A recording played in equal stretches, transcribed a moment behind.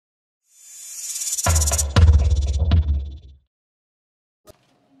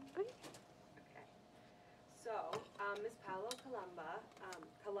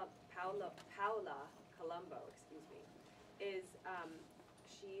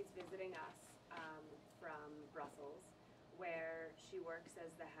visiting us from Brussels, where she works as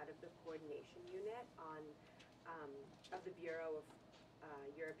the head of the coordination unit of the Bureau of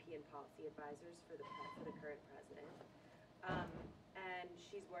European Policy Advisors for the current president. And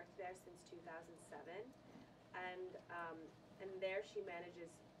she's worked there since 2007, and there she manages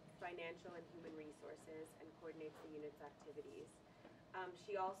financial and human resources and coordinates the unit's activities.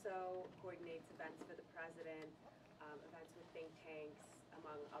 She also coordinates events for the president, events with think tanks,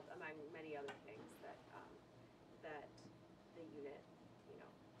 among many other things that the unit,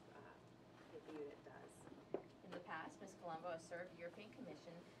 the unit does. In the past, Ms. Colombo has served the European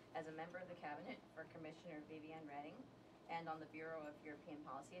Commission as a member of the Cabinet for Commissioner Viviane Reding and on the Bureau of European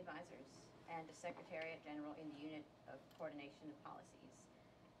Policy Advisors and as Secretariat General in the Unit of Coordination of Policies.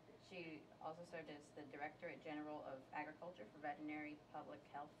 She also served as the Directorate General of Agriculture for Veterinary Public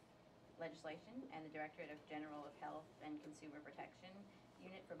Health Legislation and the Directorate General of Health and Consumer Protection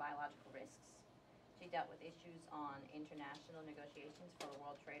Unit for Biological Risks. She dealt with issues on international negotiations for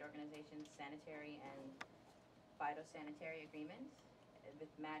World Trade Organization's sanitary and phytosanitary agreement, with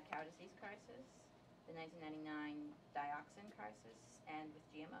mad cow disease crisis, the 1999 dioxin crisis, and with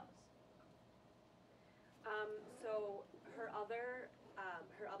GMOs. So her other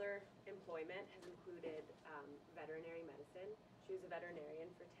employment has included veterinary medicine. She was a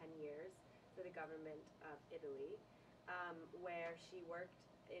veterinarian for 10 years for the government of Italy, where she worked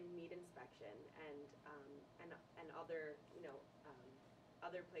in meat inspection and other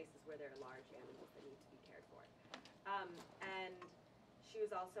other places where there are large animals that need to be cared for. And she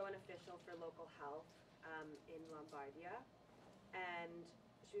was also an official for local health in Lombardia, and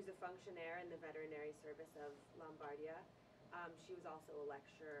she was a functionaire in the veterinary service of Lombardia. She was also a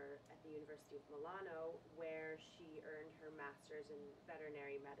lecturer at the University of Milano, where she earned her master's in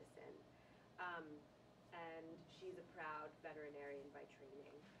veterinary medicine. And she's a proud veterinarian by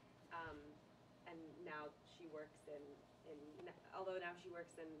training. And now she works although now she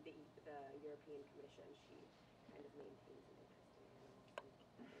works in the European Commission, she kind of maintains an interest in animals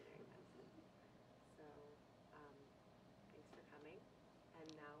and veterinary medicine. So thanks for coming, and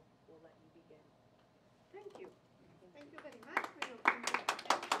now we'll let you begin. Thank you. Thank you very much for your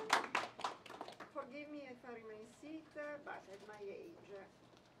presentation. Forgive me if I remain seated, but at my age,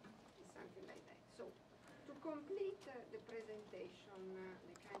 it's something like that. So, to complete the presentation,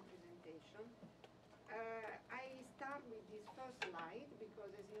 the kind presentation, I start with this first slide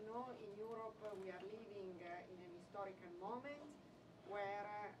because, as you know, in Europe we are living in an historical moment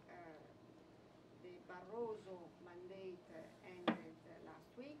where the Barroso mandate ended last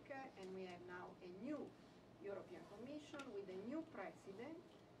week, and we have now a new European Commission with a new president,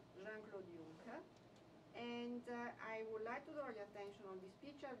 Jean-Claude Juncker. And I would like to draw your attention on this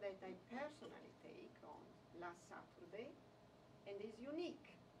picture that I personally take on last Saturday, and is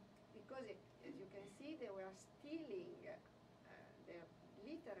unique because, as you can see, they were stealing, they're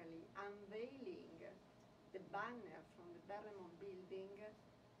literally unveiling the banner from the Berlaymont building,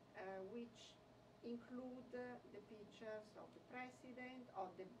 which include the pictures of the president,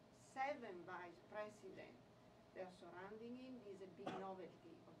 of the 7 vice presidents that are surrounding him. This is a big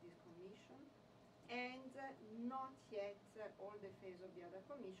novelty of this commission. And not yet all the face of the other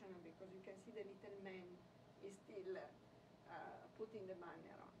commissioner, because you can see the little man is still putting the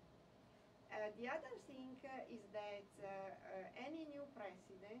banner on. The other thing is that any new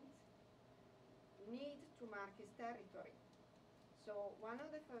president needs to mark his territory. So one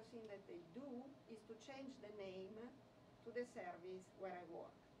of the first things that they do is to change the name to the service where I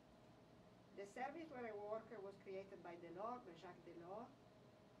work. The service where I work was created by Delors, by Jacques Delors,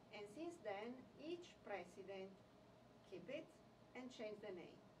 and since then each president keep it and change the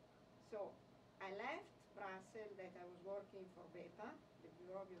name. So I left Brussels, that I was working for BEPA, the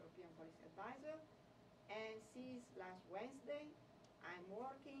Bureau of European Policy Advisor, and since last Wednesday I'm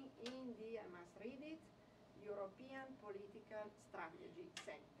working in the, I must read it, European Political Strategy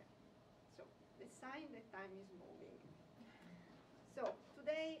Center. So the sign that time is moving. So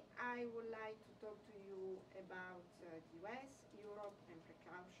today I would like to talk to you about the US, Europe, and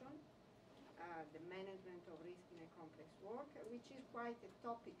Precaution, the management of risk in a complex work, which is quite a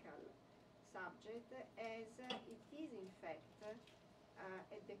topical subject, as it is in fact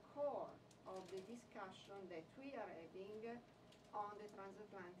at the core of the discussion that we are having on the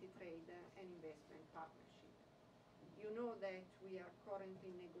transatlantic trade and investment partnership. You know that we are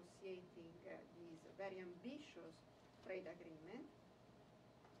currently negotiating this very ambitious trade agreement.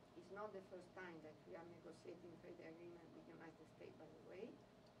 It's not the first time that we are negotiating trade agreement with the United States, by the way.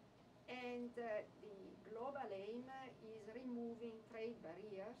 And the global aim is removing trade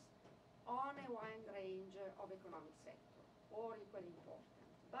barriers on a wide range of economic sectors, all equally important.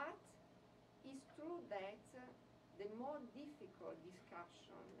 But it's true that the more difficult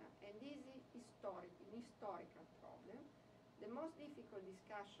discussion, and this is an historical problem, the most difficult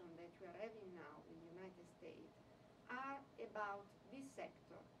discussion that we are having now in the United States are about this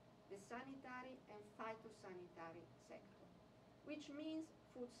sector, the sanitary and phytosanitary sector, which means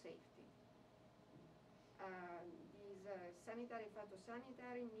food safety. Sanitary and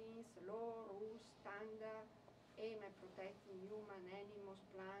phytosanitary means law, rules, standard, aim at protecting human, animals,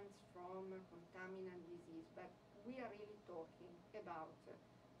 plants from contaminant disease, but we are really talking about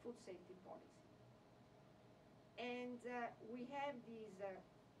food safety policy. And we have this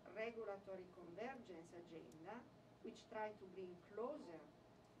regulatory convergence agenda, which try to bring closer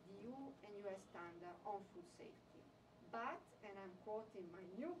the EU and US standard on food safety. But, and I'm quoting my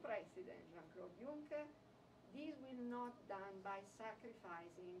new president, Jean-Claude Juncker, this will not done by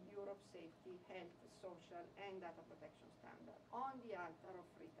sacrificing Europe's safety, health, social, and data protection standard on the altar of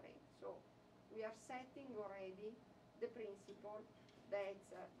free trade. So we are setting already the principle that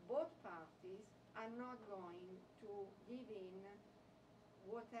both parties are not going to give in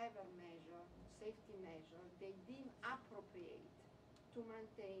whatever measure, safety measure, they deem appropriate to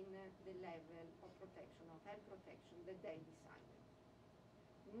maintain the level of protection, of health protection that they decided.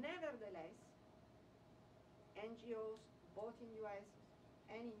 Nevertheless, NGOs, both in US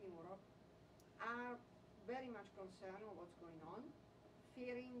and in Europe, are very much concerned on what's going on,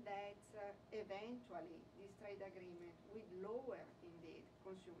 fearing that eventually this trade agreement will lower, indeed,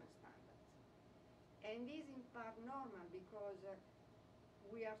 consumer standards. And this is in part normal because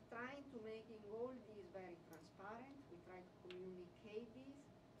we are trying to making all these very transparent. We try to communicate this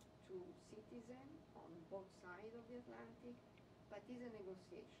to citizens on both sides of the Atlantic, but it's a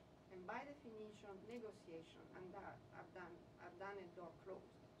negotiation. And by definition, negotiations are done at door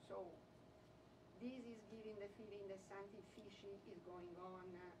closed. So this is giving the feeling that something fishy is going on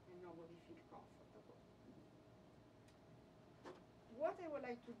and nobody feels comfortable. What I would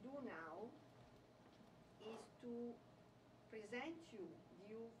like to do now is to present you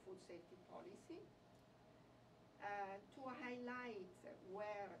the EU food safety policy, to highlight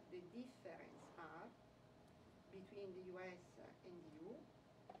where the differences are between the US and the EU.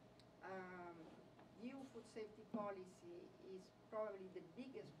 EU food safety policy is probably the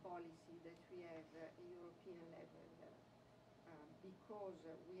biggest policy that we have at European level because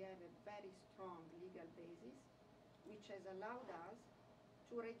we have a very strong legal basis which has allowed us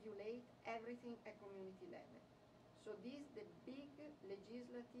to regulate everything at community level. So this is the big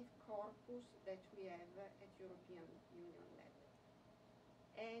legislative corpus that we have at European Union level.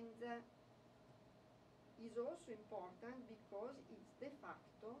 And is also important because it's de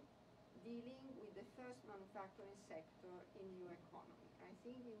facto dealing with the first manufacturing sector in the EU economy. I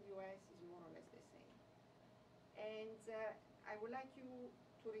think in the US is more or less the same. And I would like you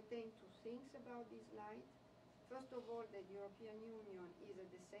to retain two things about this slide. First of all, the European Union is at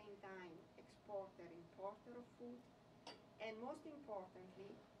the same time exporter, importer of food, and most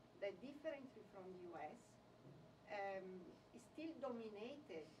importantly, that differently from the US, is still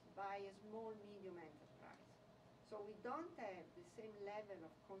dominated by a small, medium enterprise. So we don't have the same level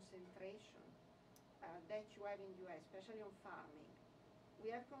of concentration that you have in the US, especially on farming.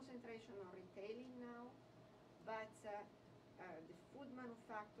 We have concentration on retailing now, but the food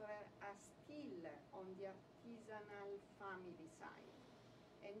manufacturers are still on the artisanal family side.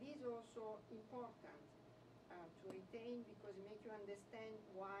 And this is also important to retain because it makes you understand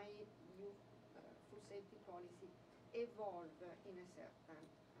why EU food safety policy evolve in a certain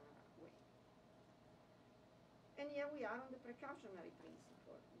way. And here we are on the precautionary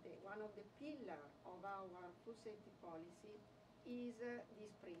principle. One of the pillars of our food safety policy is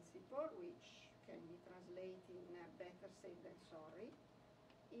this principle, which can be translated in better safe than sorry,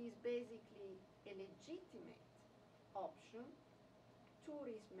 is basically a legitimate option to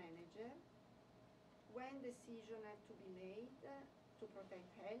risk manager when decisions have to be made to protect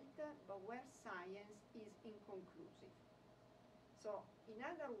health, but where science is inconclusive. So, in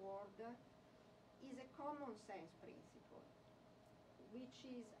other words, is a common sense principle, which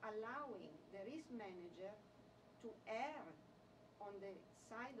is allowing the risk manager to err on the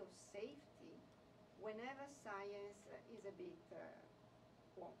side of safety whenever science is a bit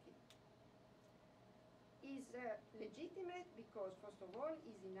wonky. Is legitimate because, first of all,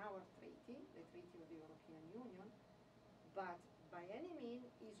 is in our treaty, the Treaty of the European Union, but by any means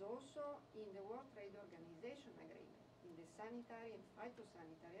is also in the World Trade Organization agreement. In the sanitary and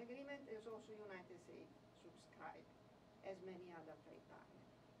phytosanitary agreement, is also United States subscribed, as many other trade partners.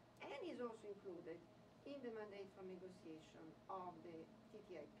 And is also included in the mandate for negotiation of the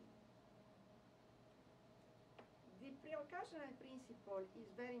TTIP. The precautionary principle is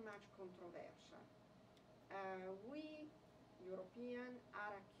very much controversial. We, Europeans,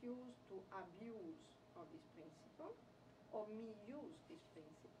 are accused to abuse of this principle, or misuse this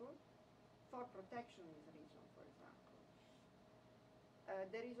principle, for protectionist reasons, for example.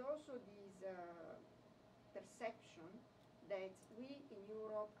 There is also this perception that we in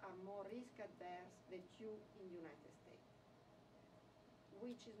Europe are more risk adverse than you in the United States,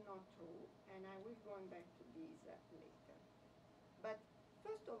 which is not true, and I will go back to this later. But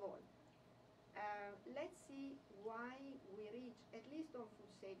first of all, let's see why we reach, at least on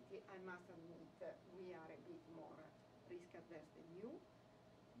food safety, I must admit, we are a bit more risk adverse than you.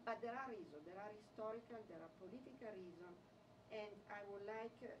 But there are reasons, there are historical, there are political reasons, and I would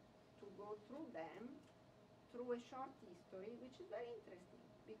like to go through them through a short history, which is very interesting,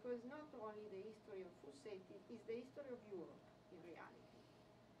 because not only the history of food safety, it's the history of Europe in reality.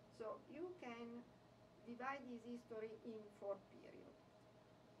 So you can divide this history in 4 periods.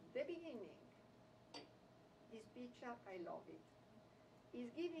 The beginning, this picture, I love it, is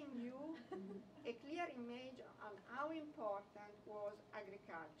giving you a clear image on how important was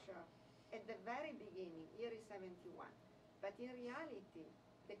agriculture at the very beginning. Here is 71. But in reality,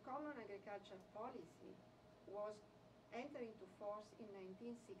 the Common Agriculture Policy was entering into force in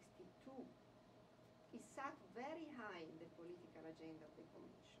 1962. It sat very high in the political agenda of the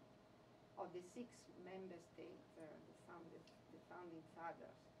Commission, of the 6 member states, the founding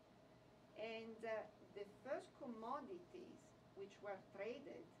fathers. And the first commodities which were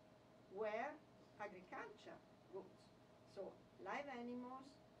traded were agriculture goods. So live animals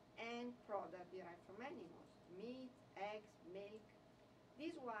and products derived from animals, meat, eggs, milk.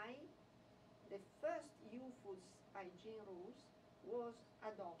 This is why the first EU food hygiene rules was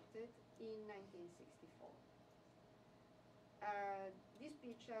adopted in 1964. This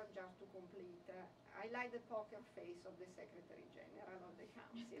picture, just to complete, I like the poker face of the Secretary General of the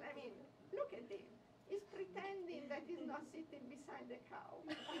Council. I mean, look at him. He's pretending that he's not sitting beside the cow.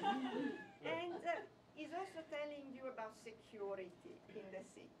 And he's also telling you about security in the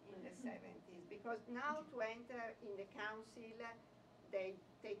 70s, because now to enter in the council, they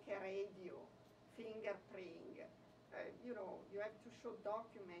take a radio, fingerprint, you know, you have to show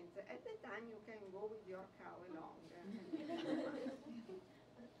documents. At the time, you can go with your cow along.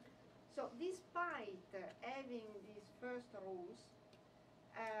 So despite having these first rules,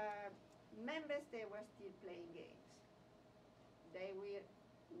 member states were still playing games. They were,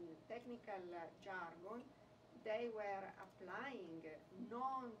 in technical jargon, they were applying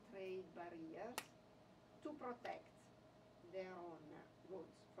non-trade barriers to protect their own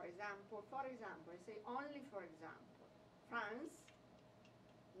goods. For example, I say only for example, France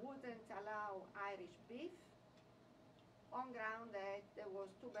wouldn't allow Irish beef on ground that there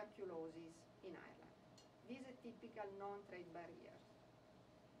was tuberculosis in Ireland. These are typical non-trade barriers.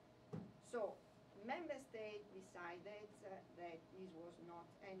 So member states decided that this was not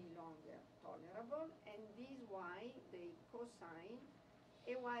any longer tolerable, and this is why they co-signed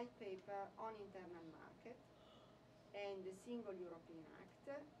a white paper on internal market and the Single European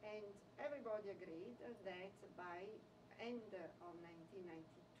Act, and everybody agreed that by end of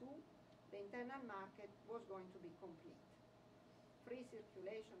 1992, the internal market was going to be complete. Free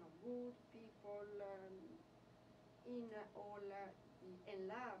circulation of goods, people, in all the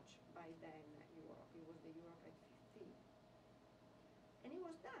enlarged by then Europe. It was the Europe at 15. And it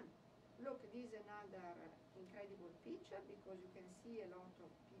was done. Look, this is another incredible picture, because you can see a lot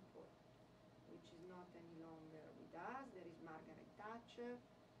of people which is not any longer with us. There is Margaret Thatcher,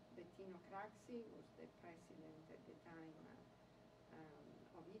 Bettino Craxi was the president at the time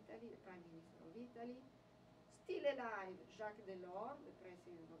of Italy, the Prime Minister of Italy. Still alive, Jacques Delors, the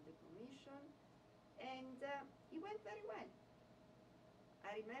president of the Commission, and it went very well.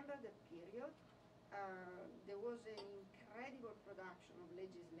 I remember the period, there was an incredible production of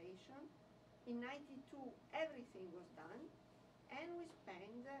legislation. In 92, everything was done, and we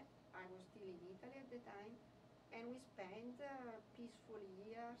spent, I was still in Italy at the time, and we spent peaceful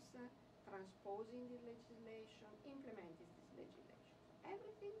years transposing the legislation, implementing this legislation.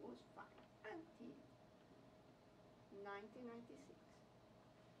 Everything was fine until 1996.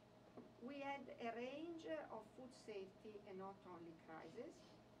 We had a range of food safety and not only crises,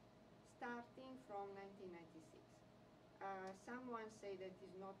 starting from 1996. Someone say that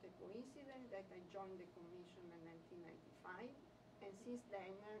is not a coincidence that I joined the Commission in 1995, and since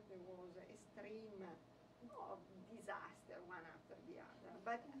then there was extreme disaster one after the other.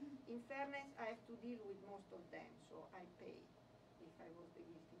 But in fairness, I have to deal with most of them, so I pay if I was the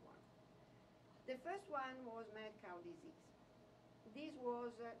guilty one. The first one was mad cow disease. This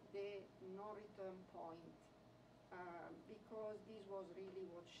was the no return point because this was really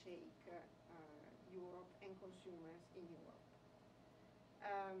what shaped Europe and consumers in Europe.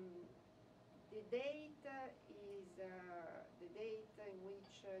 The date is the date in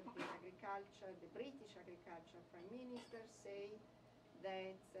which the British Agriculture Prime Minister say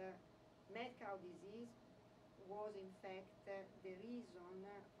that mad cow disease was in fact the reason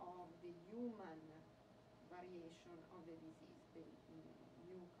of the human variation of the disease, the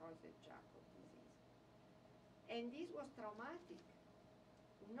new Creutzfeldt-Jakob disease. And this was traumatic,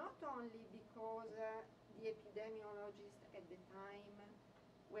 not only because the epidemiologists at the time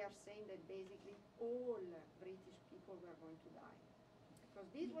were saying that basically all British people were going to die, because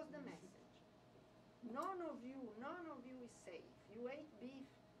this was the message. None of you is safe. You ate beef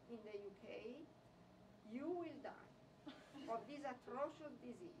in the UK, you will die of this atrocious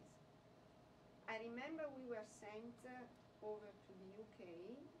disease. I remember we were sent over to the UK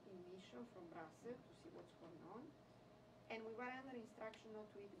in mission from Brussels to see what's going on, and we were under instruction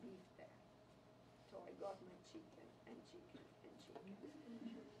not to eat beef there. So I got my chicken and chicken and chicken.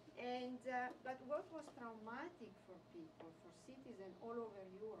 And but what was traumatic for people, for citizens all over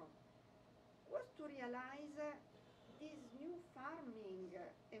Europe, was to realize this new farming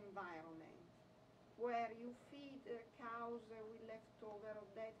environment where you feed cows with leftover of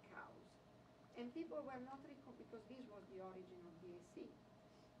dead cows. And people were not because this was the origin of BSE,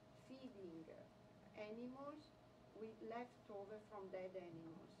 feeding animals with leftover from dead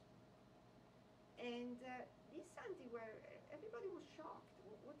animals. And this is something where everybody was shocked.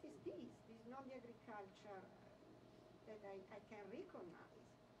 What is this? This is not the agriculture that I can recognize.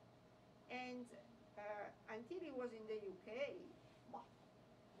 And until it was in the UK, well,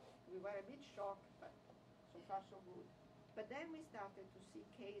 we were a bit shocked, but so far so good. But then we started to see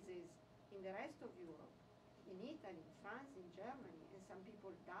cases in the rest of Europe, in Italy, in France, in Germany, and some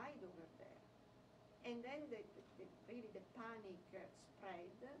people died over there. And then really the panic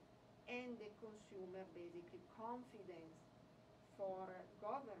spread, and the consumer basically confidence for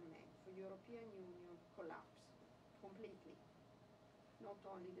government, for European Union collapsed completely, not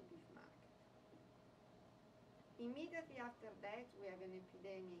only the beef market. Immediately after that, we have an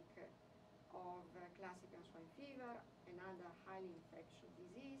epidemic of classical swine fever, another highly infectious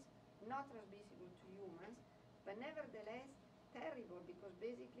disease, not transmissible to humans, but nevertheless terrible, because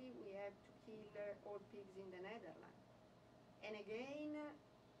basically we have to kill all pigs in the Netherlands. And again,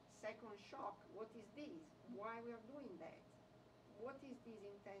 second shock, what is this? Why we are doing that? What is this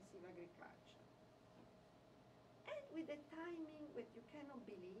intensive agriculture? And with the timing that you cannot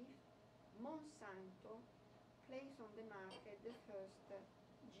believe, Monsanto placed on the market the first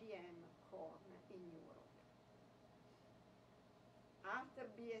GM corn in Europe. After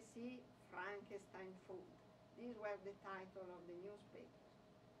BSE, Frankenstein food. These were the title of the newspapers.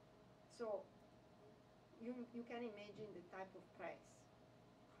 So you can imagine the type of press,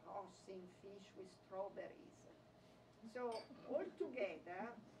 crossing fish with strawberries. So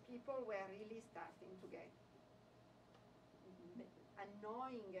altogether, people were really starting to get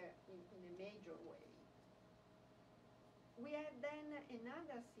annoying in a major way. We had then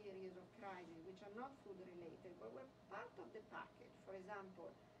another series of crises which are not food related, but were part of the package. For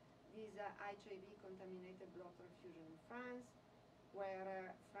example, this HIV contaminated blood transfusion in France,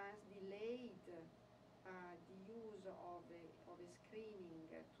 where France delayed the use of a screening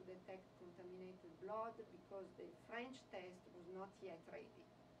to detect contaminated blood because the French test was not yet ready.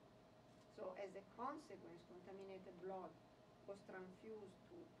 So as a consequence, contaminated blood was transfused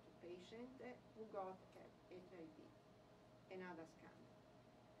to patients who got HIV, another scandal.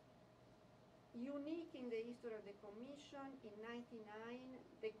 Unique in the history of the Commission, in 1999,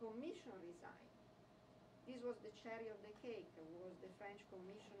 the Commission resigned. This was the cherry of the cake. It was the French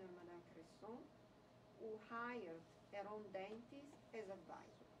Commissioner, Madame Cresson, who hired her own dentist as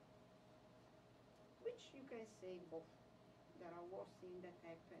advisor. Which you can say, both, there are worse things that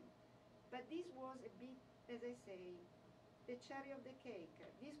happened. But this was a bit, as I say, the cherry of the cake.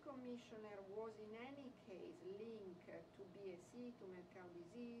 This commissioner was in any case linked to BSE, to mad cow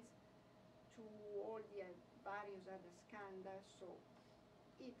disease, to all the various other scandals, so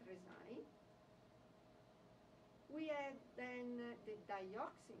it resigned. We had then the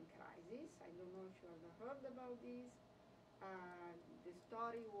dioxin crisis. I don't know if you ever heard about this. The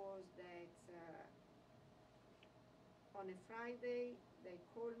story was that on a Friday, they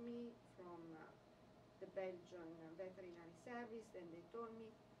called me from the Belgian veterinary service, and they told me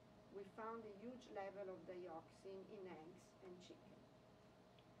we found a huge level of dioxin in eggs and chicken.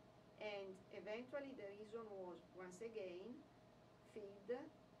 And eventually the reason was, once again, feed.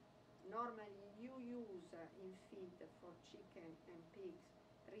 Normally you use in feed for chicken and pigs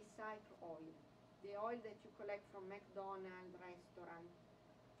recycled oil. the oil that you collect from McDonald's restaurant.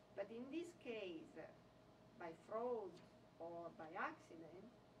 But in this case, by fraud or by accident,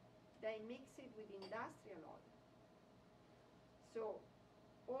 they mix it with industrial oil. So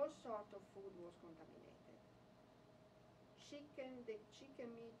all sorts of food was contaminated. The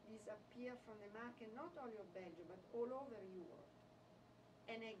chicken meat disappeared from the market, not only of Belgium, but all over Europe.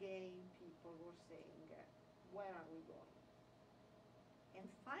 And again, people were saying, where are we going? And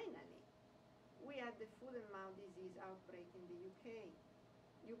finally, we had the foot and mouth disease outbreak in the UK.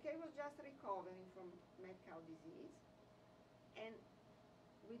 UK was just recovering from mad cow disease, and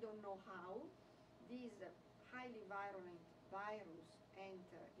we don't know how this highly virulent virus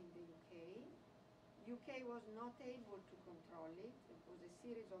entered in the UK. UK was not able to control it. It was a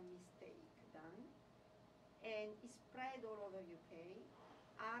series of mistakes done, and it spread all over UK.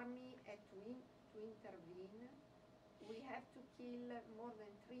 Army had to intervene. We have to kill more than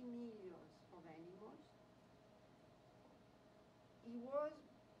 3 million of animals. It was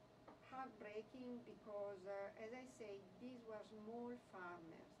heartbreaking because, as I say, these were small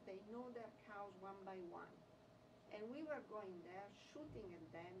farmers. They know their cows one by one. And we were going there, shooting at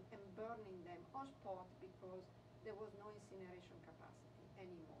them and burning them on spot because there was no incineration capacity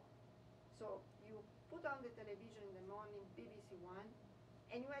anymore. So you put on the television in the morning, BBC One,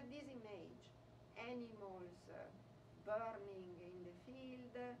 and you had this image, animals burning in the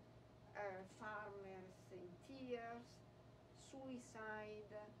field, farmers in tears,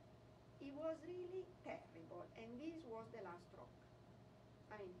 suicide. It was really terrible, and this was the last straw.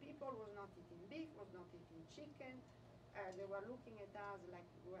 I mean, people was not eating beef, was not eating chicken. They were looking at us like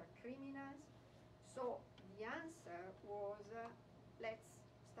we were criminals. So the answer was, let's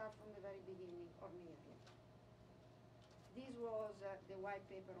start from the very beginning, or nearly. This was the white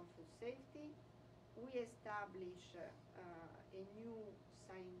paper on food safety. We established a new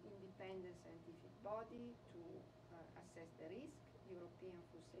independent scientific body to assess the risk, European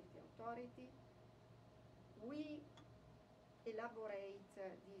Food Safety Authority. We elaborate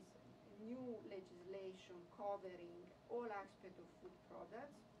this new legislation covering all aspects of food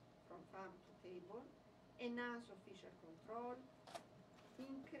products, from farm to table, enhance official control,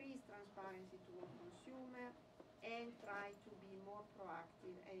 increase transparency to all consumers, and try to be more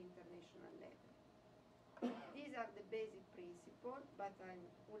proactive at international level. These are the basic principles, but I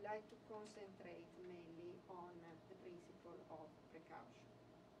would like to concentrate mainly on the principle of precaution.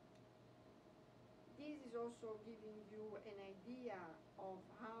 This is also giving you an idea of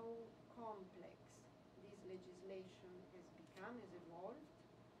how complex this legislation has become, has evolved.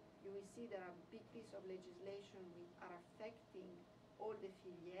 You will see there are big pieces of legislation which are affecting all the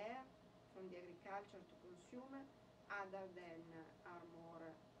filière, from the agriculture to consumer, other than are more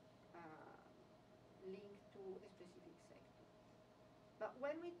linked to a specific sector. But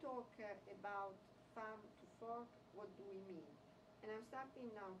when we talk about farm to fork, what do we mean? And I'm starting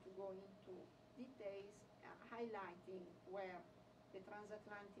now to go into details, highlighting where the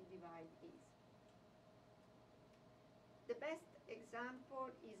transatlantic divide is. The best example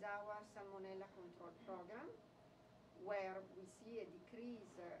is our Salmonella control program, where we see a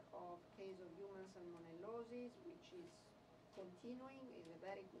decrease of case of human salmonellosis, which is continuing, is a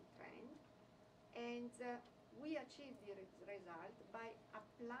very good trend. And we achieved the result by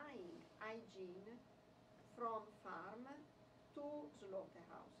applying hygiene from farm to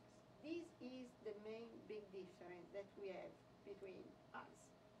slaughterhouses. This is the main big difference that we have between us.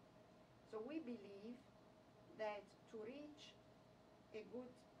 So we believe that to reach a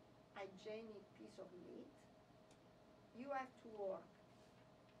good hygienic piece of meat, you have to work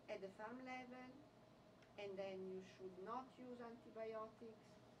at the farm level, and then you should not use antibiotics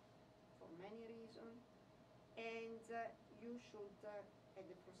for many reasons, and you should, at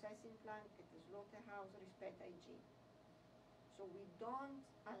the processing plant, at the slaughterhouse, respect hygiene. So we don't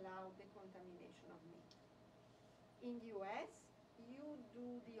allow the contamination of meat. In the US, you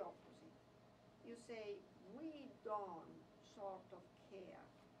do the opposite. You say, we don't sort of care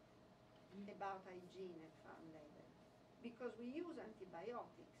about hygiene at farm level, because we use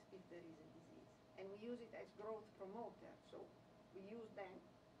antibiotics if there is a disease, and we use it as growth promoter, so we use them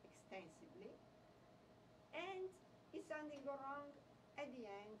extensively. And if something goes wrong, at the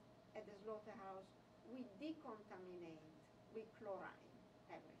end, at the slaughterhouse, we decontaminate with chlorine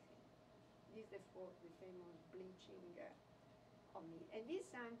everything. This is the famous bleaching of meat. And this is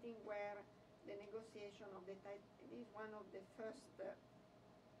something where the negotiation of the is one of the first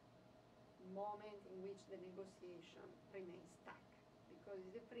moment in which the negotiation remains stuck, because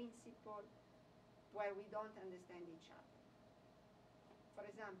it's a principle where we don't understand each other. For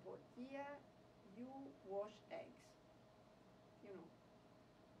example, here you wash eggs. You know,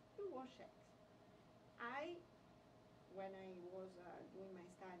 you wash eggs. When I was doing my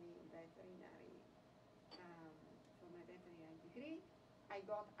study in veterinary, for my veterinary degree, I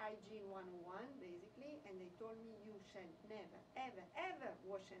got hygiene 101 basically, and they told me you shall never, ever, ever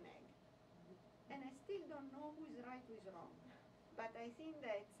wash an egg. And I still don't know who is right, who is wrong. But I think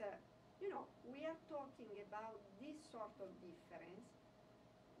that, we are talking about this sort of difference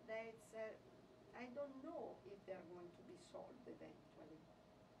that I don't know if they're going to be solved eventually.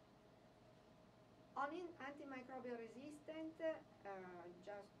 On antimicrobial resistant,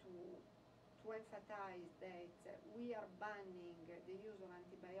 just to emphasize that we are banning the use of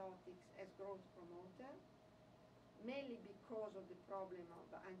antibiotics as growth promoter, mainly because of the problem of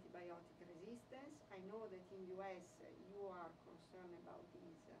antibiotic resistance. I know that in US you are concerned about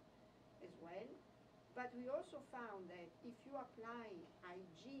this as well. But we also found that if you apply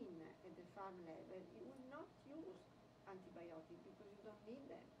hygiene at the farm level, you will not use antibiotics because you don't need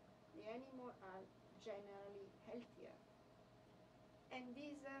them. The animals are generally healthier. And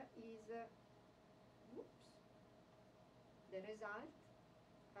this is the result.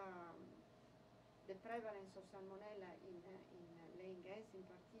 The prevalence of Salmonella in laying eggs in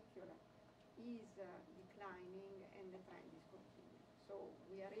particular is declining, and the trend is continuing. So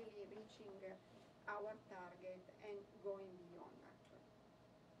we are really reaching our target and going beyond, actually.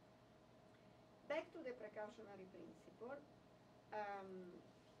 Back to the precautionary principle,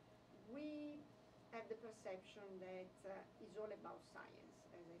 we have the perception that is all about science.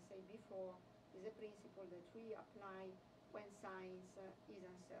 As I said before, is a principle that we apply when science is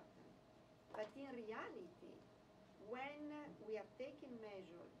uncertain. But in reality, when we are taking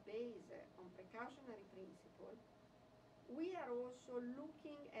measures based on precautionary principle, we are also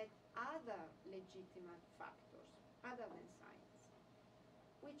looking at other legitimate factors other than science,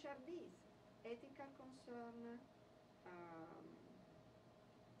 which are these: ethical concern,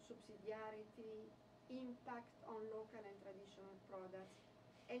 subsidiarity, impact on local and traditional products.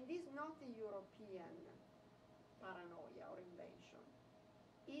 And this is not a European paranoia or invention.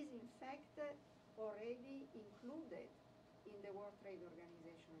 Is in fact already included in the World Trade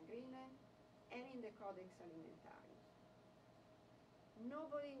Organization agreement and in the Codex Alimentarius.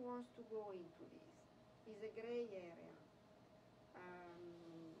 Nobody wants to go into this. It's a gray area.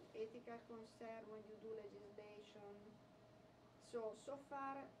 Ethical concern when you do legislation. So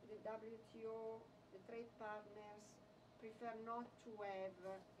far the WTO, the trade partners, prefer not to have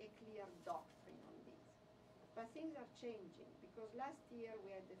a clear doctrine on this. But things are changing, because last year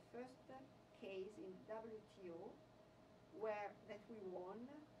we had the first case in WTO that we won.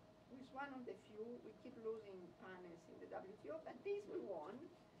 With one of the few, we keep losing panels in the WTO, but this we won.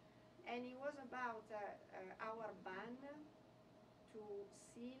 And it was about our ban to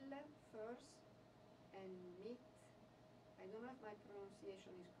seal furs and meat. I don't know if my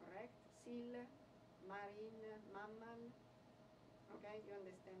pronunciation is correct. Seal, marine, mammal. Okay, you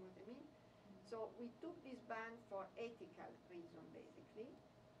understand what I mean? So we took this ban for ethical reason, basically,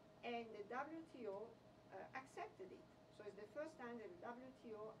 and the WTO accepted it. So it's the first time that the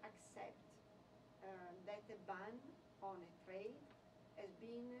WTO accepts that a ban on a trade has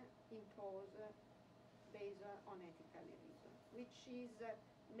been imposed based on ethical reason, which is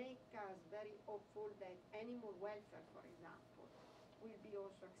make us very hopeful that animal welfare, for example, will be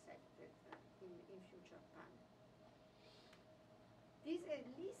also accepted in future ban. This is a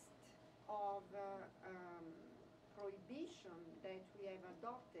list of prohibition that we have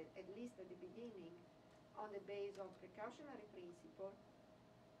adopted, at least at the beginning, on the basis of precautionary principle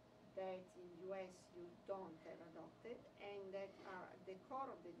that in US you don't have adopted, and that are at the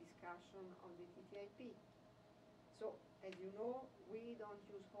core of the discussion on the TTIP. So, as you know, we don't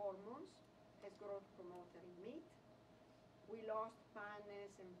use hormones as growth promoter in meat. We lost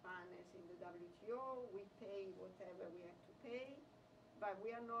panels and panels in the WTO. We pay whatever we have to pay, but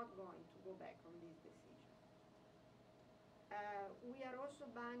we are not going to go back on this decision. We are also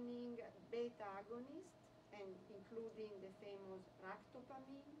banning beta agonists, and including the famous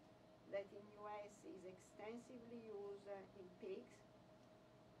ractopamine that in US is extensively used in pigs,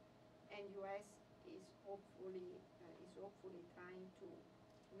 and US is hopefully trying to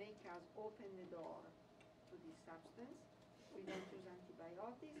make us open the door to this substance. We don't use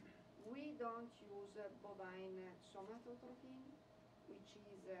antibiotics. We don't use bovine somatotropin, which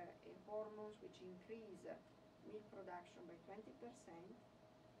is a hormone which increase milk production by 20%,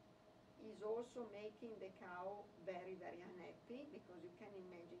 is also making the cow very, very unhappy, because you can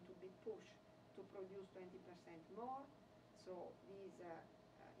imagine to be pushed to produce 20% more. So these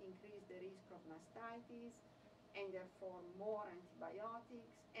increase the risk of mastitis, and therefore more antibiotics,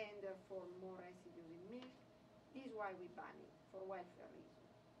 and therefore more residues in milk. This is why we ban it, for welfare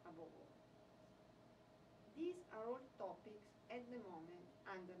reasons, above all. these are all topics at the moment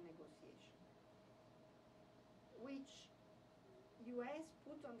under negotiation, which US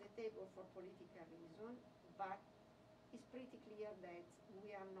put on the table for political reason, but it's pretty clear that we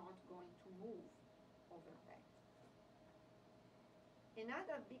are not going to move over that.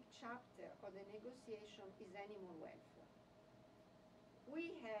 Another big chapter of the negotiation is animal welfare.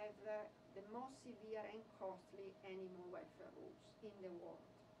 We have the most severe and costly animal welfare rules in the world,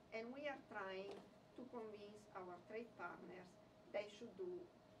 and we are trying to convince our trade partners they should do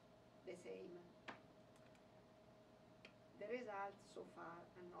the same. The results so far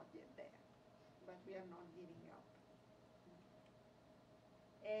are not yet there, but we are not giving up.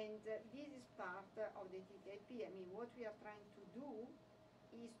 And this is part of the TTIP. I mean, what we are trying to do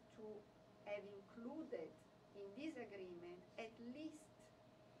is to have included in this agreement at least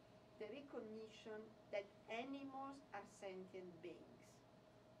the recognition that animals are sentient beings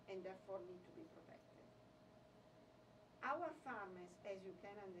and therefore need to be protected. Our farmers, as you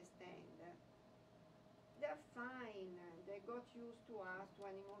can understand, they're fine. They got used to us, to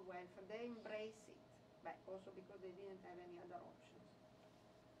animal welfare. They embrace it, but also because they didn't have any other options.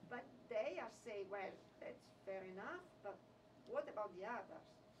 But they are saying, well, that's fair enough, but what about the others?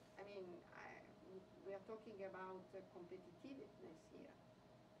 I mean, we are talking about competitiveness here.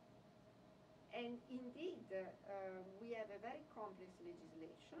 And indeed, we have a very complex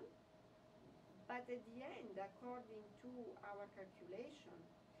legislation, but at the end, according to our calculation,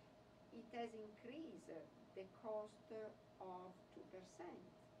 it has increased the cost of 2%.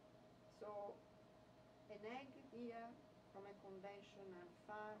 So an egg here from a conventional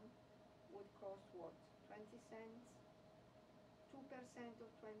farm would cost what, 20 cents? 2% of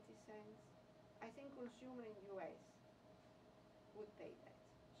 20 cents? I think consumers in the US would pay that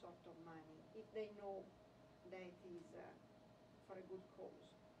sort of money if they know that is for a good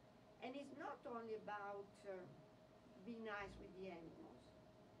cause. And it's not only about be nice with the animals,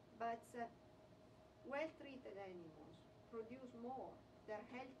 but well-treated animals produce more, they're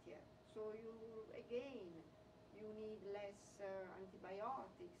healthier. So you need less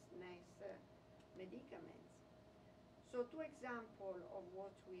antibiotics, less medicaments. So two examples of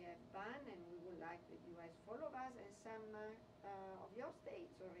what we have done, and we would like the US follow us, and some of your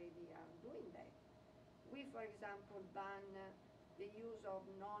states already are doing that. We, for example, ban the use of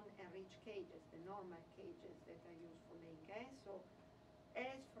non-enriched cages, the normal cages that are used for laying eggs. So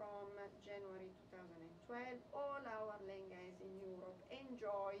as from January 2012, all our laying eggs in Europe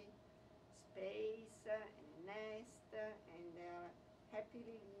enjoy space and a nest, and they're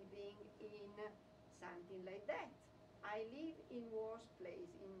happily living in something like that. I live in worse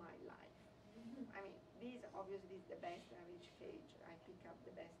place in my life. I mean, this obviously is the best enriched cage. I pick up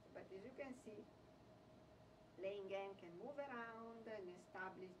the best, but as you can see, laying hen can move around and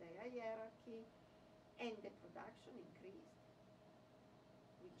establish their hierarchy, and the production increased,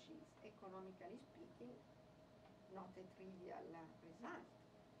 which is, economically speaking, not a trivial result.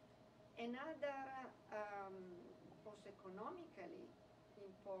 Another, also economically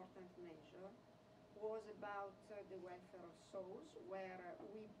important measure was about the welfare of sows, where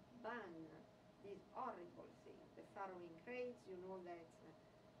we ban this horrible thing, the farrowing crates. You know that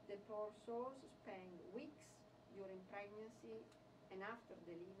the poor sows spend weeks during pregnancy and after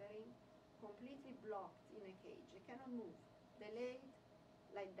delivering completely blocked in a cage. They cannot move. They laid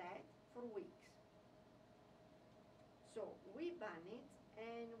like that for weeks. So we ban it,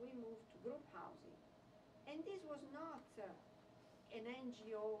 and we moved to group housing. And this was not an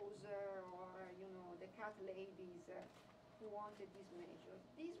NGOs or the cat ladies who wanted these measures.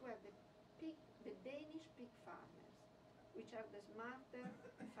 These were the Danish pig farmers, which are the smarter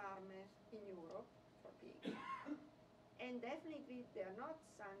farmers in Europe for pigs. And definitely they are not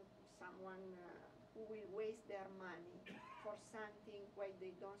someone who will waste their money for something where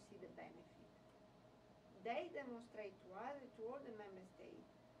they don't see the benefit. They demonstrate to us, to all the member states,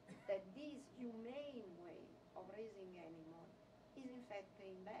 that this humane way of raising animals is in fact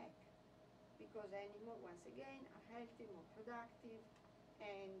paying back, because animals, once again, are healthy, more productive,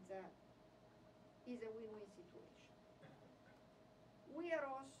 and is a win-win situation. We are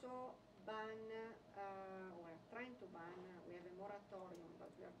also we're trying to ban, we have a moratorium,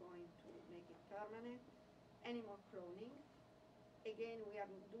 but we are going to make it permanent, animal cloning. Again, we are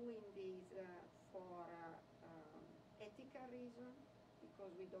doing this for ethical reasons,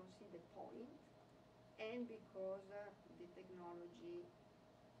 because we don't see the point, and because the technology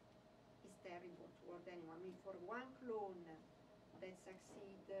is terrible toward animals. I mean, for one clone that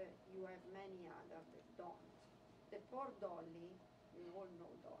succeeds, you have many others that don't. The poor Dolly, you all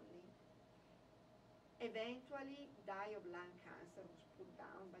know Dolly, eventually died of lung cancer, was put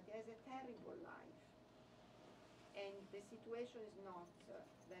down, but he has a terrible life. and the situation is not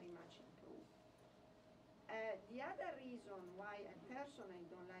very much improved. The other reason why I personally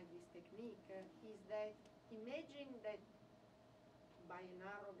don't like this technique is that imagine that by an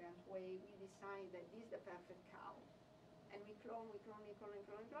arrogant way we decide that this is the perfect cow, and we clone,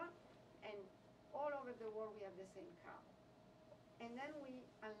 and all over the world we have the same cow. And then we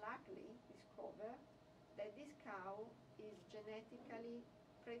unluckily discover that this cow is genetically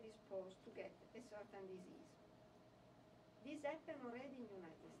predisposed to get a certain disease. This happened already in the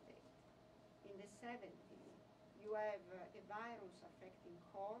United States. In the 70s, you have a virus affecting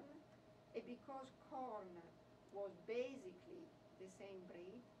corn, and because corn was basically the same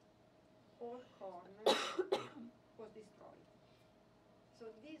breed, all corn was destroyed. So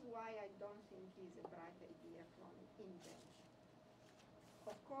this is why I don't think it's a bright idea cloning in general.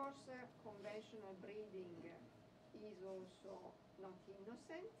 Of course, conventional breeding is also not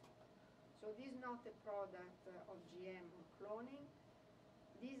innocent. So this is not a product of GM or cloning.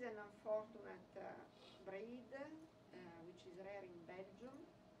 This is an unfortunate breed, which is rare in Belgium.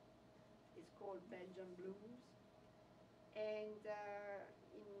 It's called Belgian blues. And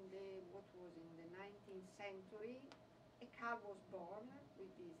in the 19th century, a cow was born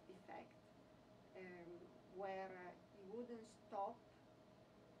with this defect, where he wouldn't stop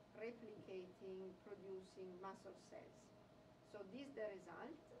replicating, producing muscle cells. So this is the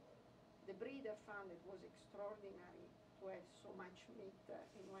result. The breeder found it was extraordinary to have so much meat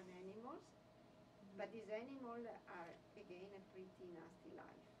in one animal, but these animals are, again, a pretty nasty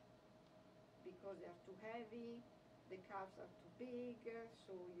life because they are too heavy, the calves are too big,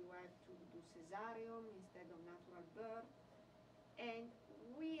 so you have to do cesarean instead of natural birth. And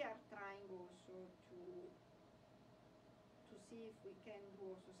we are trying also to see if we can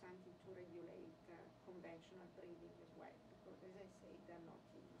do also something to regulate conventional breeding as well, because as I say, they're not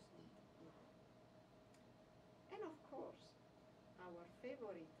innocent. And of course, our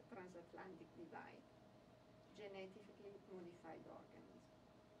favorite transatlantic divide, genetically modified organisms.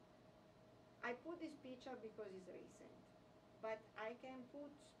 I put this picture because it's recent, but I can put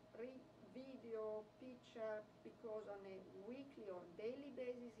video, picture, because on a weekly or daily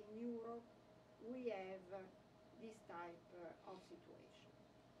basis in Europe, we have this type of situation.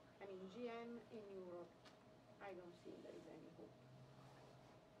 I mean, GM in Europe, I don't think there is any hope.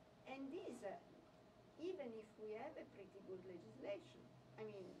 And this, even if we have a pretty good legislation, I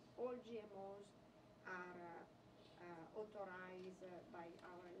mean, all GMOs are authorized by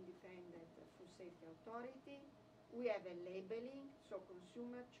our independent food safety authority. We have a labeling, so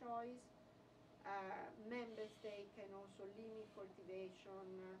consumer choice. Member states can also limit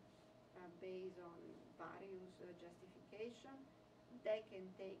cultivation based on various justification. They can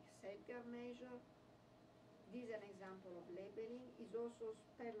take safeguard measures. This is an example of labeling. It's also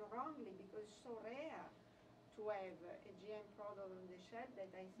spelled wrongly because it's so rare to have a GM product on the shelf that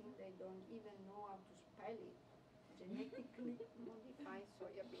I think they don't even know how to spell it. Genetically modified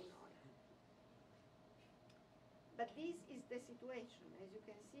soybean oil. But this is the situation. As you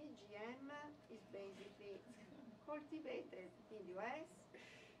can see, GM is basically cultivated in the US,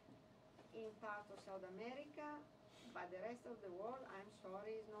 in part of South America, but the rest of the world, I'm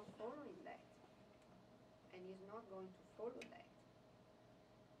sorry, is not following that. And is not going to follow that.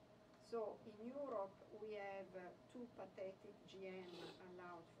 So in Europe, we have two pathetic GM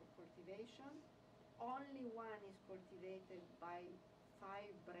allowed for cultivation. Only one is cultivated by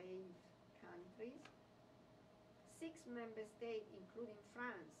 5 brave countries. 6 member states, including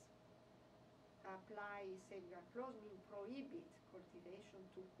France, apply safeguard clause, mean prohibit cultivation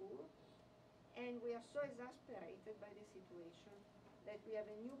to court. And we are so exasperated by the situation that we have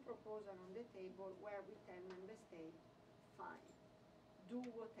a new proposal on the table where we tell member states, fine, do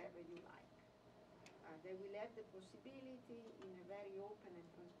whatever you like. They will have the possibility in a very open and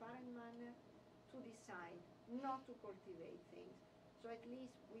transparent manner to decide not to cultivate things. So at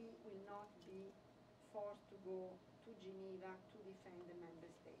least we will not be forced to go to Geneva to defend the member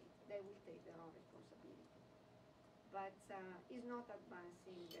state. They will take their own responsibility. But it's not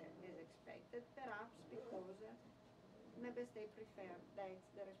advancing as expected, perhaps because member states prefer that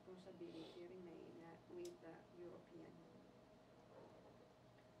the responsibility remain with the European Union.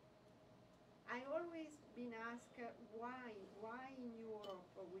 I always been asked why in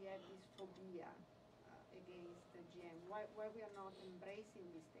Europe we have this phobia against GM, why we are not embracing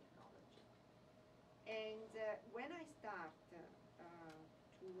this technology. And when I start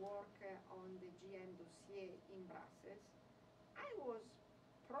to work on the GM dossier in Brussels, I was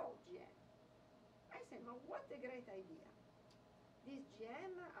pro-GM. I said, well, what a great idea. These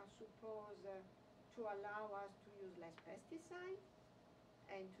GM are supposed to allow us to use less pesticide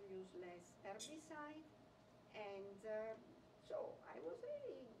and to use less herbicide And so I was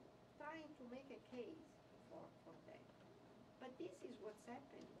really trying to make a case for that. But this is what's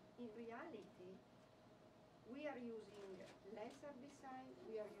happening. In reality, we are using less herbicide,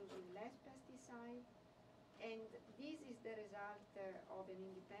 we are using less pesticide, and this is the result of an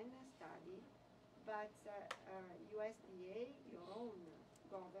independent study, but USDA, your own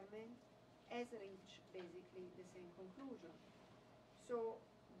government, has reached basically the same conclusion. So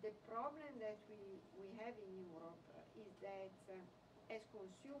the problem that we have in Europe is that as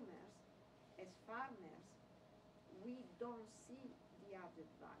consumers, as farmers, we don't see the added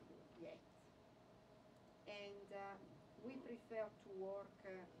value yet. And we prefer to work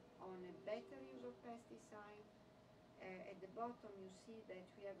on a better use of pesticide. At the bottom you see that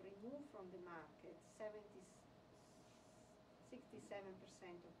we have removed from the market 67%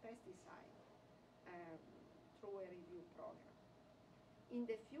 of pesticide through a review program. In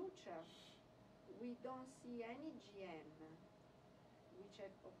the future, we don't see any GM which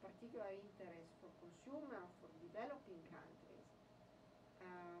have of particular interest for consumer, for developing countries,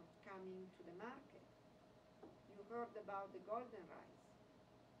 coming to the market. You heard about the golden rice,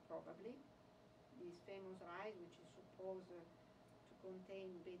 probably. This famous rice, which is supposed to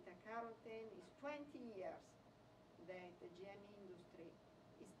contain beta-carotene, is 20 years that the GM industry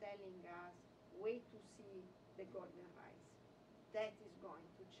is telling us, wait to see the golden rice. That is going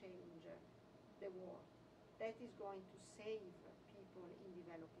to change the world. That is going to save people in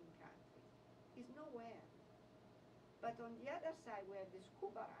developing countries. It's nowhere. But on the other side, we have the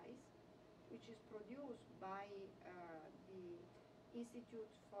scuba rice, which is produced by the Institute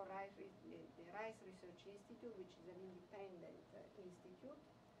for Rice, the Rice Research Institute, which is an independent institute,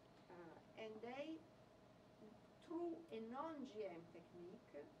 and they, through a non-GM technique,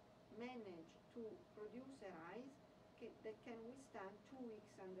 manage to produce a rice that can withstand 2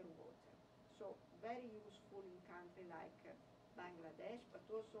 weeks underwater. So very useful in countries like Bangladesh, but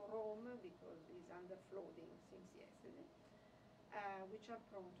also Rome, because it's under flooding since yesterday, which are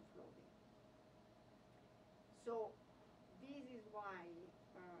prone to flooding. So this is why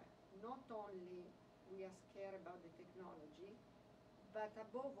not only we are scared about the technology, but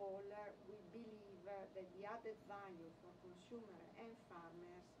above all, we believe that the added value for consumer and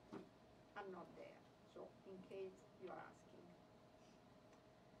farmers are not there. So in case you are asking.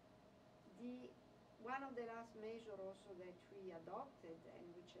 One of the last measures also that we adopted and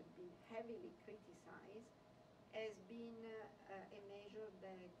which has been heavily criticized has been a measure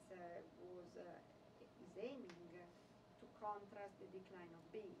that is aiming to contrast the decline of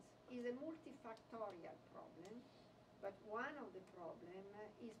bees. It's a multifactorial problem, but one of the problems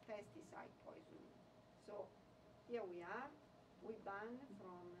is pesticide poisoning. So here we are, we banned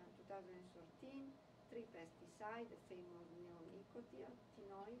from 2013 3 pesticides, the famous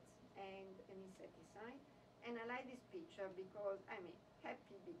neonicotinoids and an insecticide. And I like this picture because,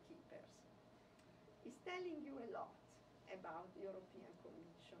 happy beekeepers. It's telling you a lot about the European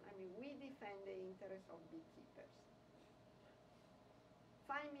Commission. We defend the interests of beekeepers.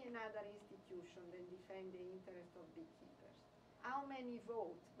 Find me another institution that defends the interests of beekeepers. How many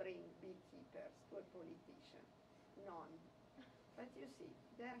votes bring beekeepers to a politician? None. But you see,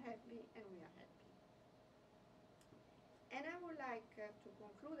 they're happy and we are happy. And I would like to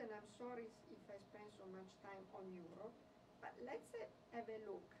conclude, and I'm sorry if I spend so much time on Europe, but let's have a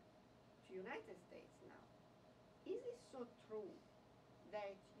look to United States now. Is it so true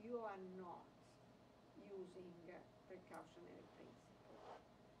that you are not using precautionary principles?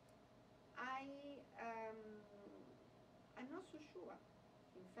 I'm not so sure.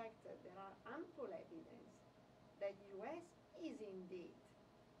 In fact, there are ample evidence that the US is indeed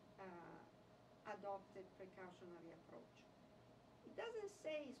adopted precautionary approach. It doesn't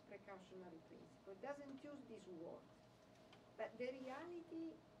say it's precautionary principle, it doesn't use this word. But the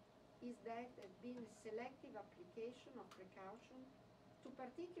reality is that there's been a selective application of precaution to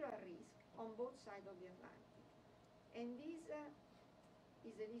particular risk on both sides of the Atlantic. And this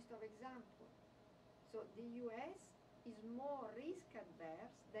is a list of examples. So the US is more risk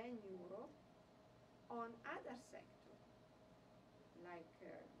adverse than Europe on other sectors, like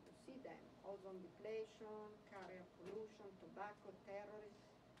you see them, ozone depletion, carrier pollution, tobacco, terrorism,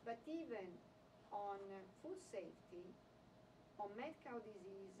 but even on food safety, on mad cow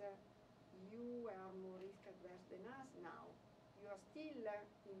disease, you are more risk adverse than us now. You are still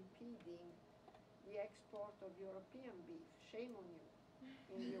impeding the export of European beef. Shame on you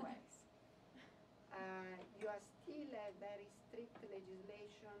in the US. You are still a very strict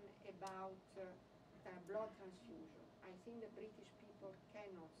legislation about blood transfusion. I think the British people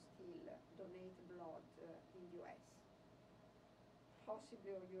cannot still donate blood in the US.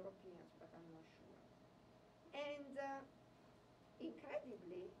 Possibly all Europeans, but I'm not sure. And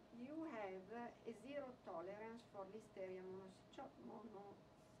incredibly, you have a zero tolerance for Listeria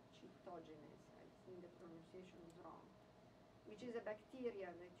monocytogenes, I think the pronunciation is wrong, which is a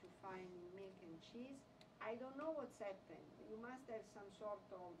bacteria that you find in milk and cheese. I don't know what's happened. You must have some sort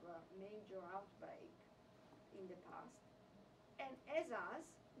of major outbreak in the past. And as us,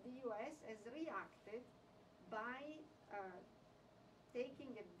 the US has reacted by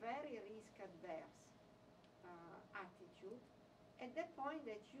taking a very risk-adverse attitude, at the point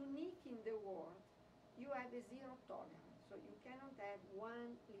that unique in the world, you have a zero tolerance. So you cannot have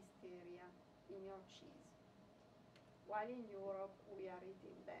one Listeria in your cheese. While in Europe, we are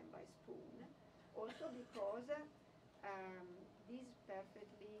eating them by spoon. Also because this is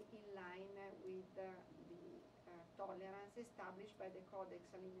perfectly in line with the tolerance established by the Codex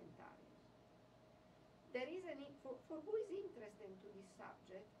Alimentarius. There is a need for who is interested into this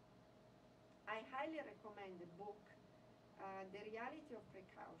subject. I highly recommend the book, The Reality of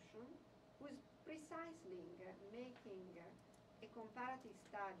Precaution, who is precisely making a comparative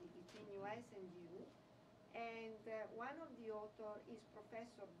study between US and EU. And one of the authors is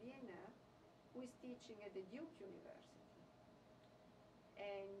Professor Wiener, who is teaching at the Duke University.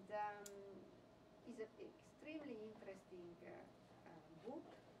 And is an extremely interesting book,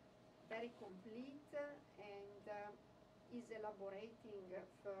 very complete, and is elaborating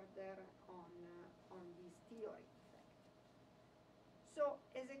further on this theory. So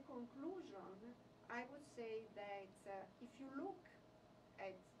as a conclusion, I would say that if you look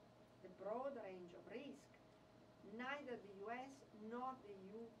at the broad range of risk, neither the US nor the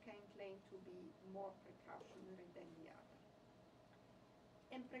EU can claim to be more precautionary than the other.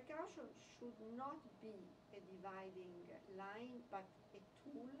 And precaution should not be a dividing line, but a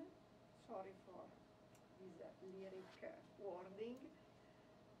tool, sorry for this lyric wording,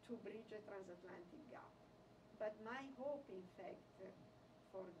 to bridge a transatlantic gap. But my hope, in fact,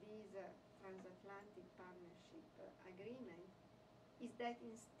 for this transatlantic partnership agreement is that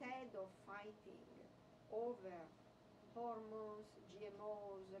instead of fighting over hormones,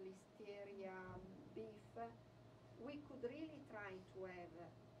 GMOs, Listeria, beef, we could really try to have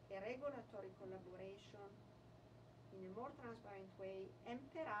a regulatory collaboration in a more transparent way, and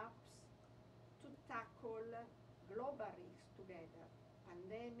perhaps to tackle global risks together,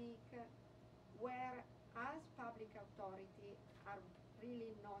 pandemic, where as public authority are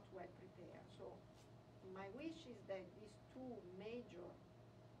really not well prepared. So my wish is that these two major,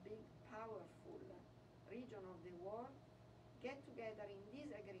 big, powerful regions of the world get together in this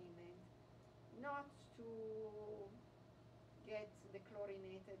agreement, not to get the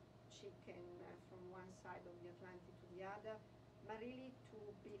chlorinated chicken from one side of the Atlantic to the other, but really to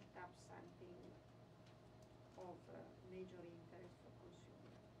build up something of major interest for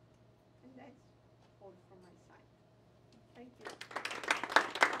consumers. And that's all from my side.